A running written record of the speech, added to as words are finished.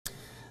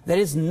There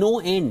is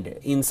no end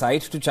in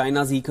sight to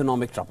China's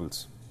economic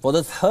troubles. For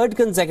the third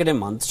consecutive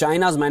month,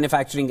 China's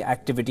manufacturing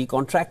activity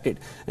contracted.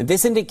 And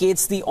this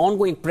indicates the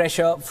ongoing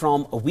pressure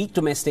from a weak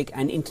domestic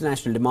and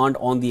international demand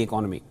on the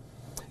economy.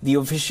 The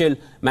official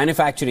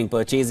manufacturing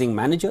purchasing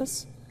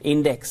managers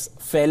index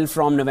fell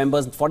from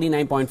November's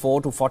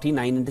 49.4 to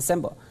 49 in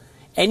December.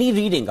 Any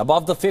reading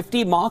above the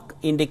 50 mark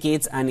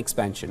indicates an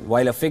expansion,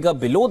 while a figure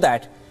below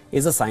that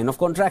is a sign of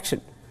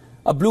contraction.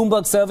 A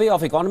Bloomberg survey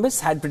of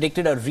economists had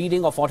predicted a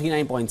reading of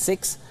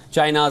 49.6.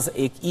 China's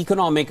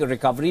economic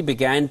recovery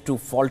began to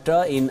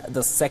falter in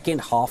the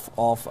second half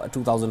of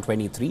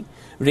 2023,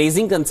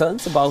 raising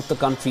concerns about the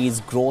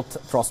country's growth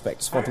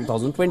prospects for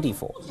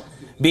 2024.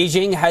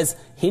 Beijing has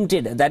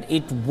hinted that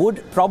it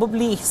would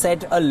probably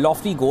set a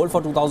lofty goal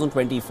for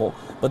 2024,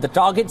 but the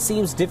target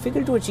seems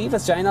difficult to achieve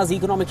as China's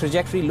economic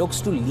trajectory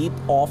looks to leap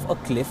off a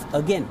cliff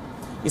again,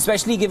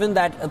 especially given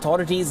that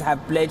authorities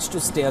have pledged to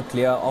steer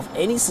clear of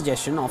any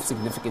suggestion of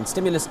significant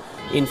stimulus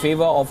in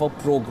favor of a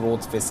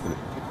pro-growth fiscal.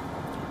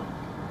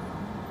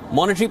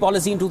 Monetary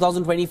policy in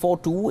 2024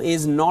 too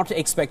is not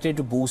expected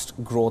to boost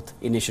growth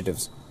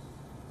initiatives.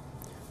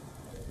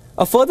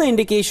 A further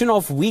indication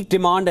of weak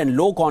demand and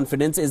low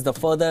confidence is the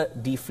further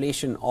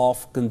deflation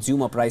of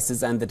consumer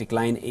prices and the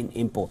decline in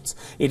imports.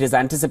 It is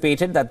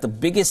anticipated that the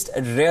biggest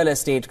real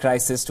estate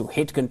crisis to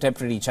hit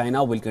contemporary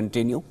China will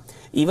continue.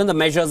 Even the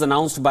measures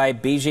announced by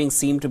Beijing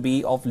seem to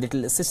be of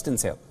little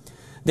assistance here.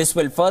 This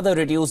will further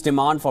reduce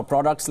demand for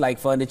products like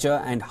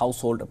furniture and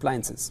household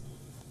appliances.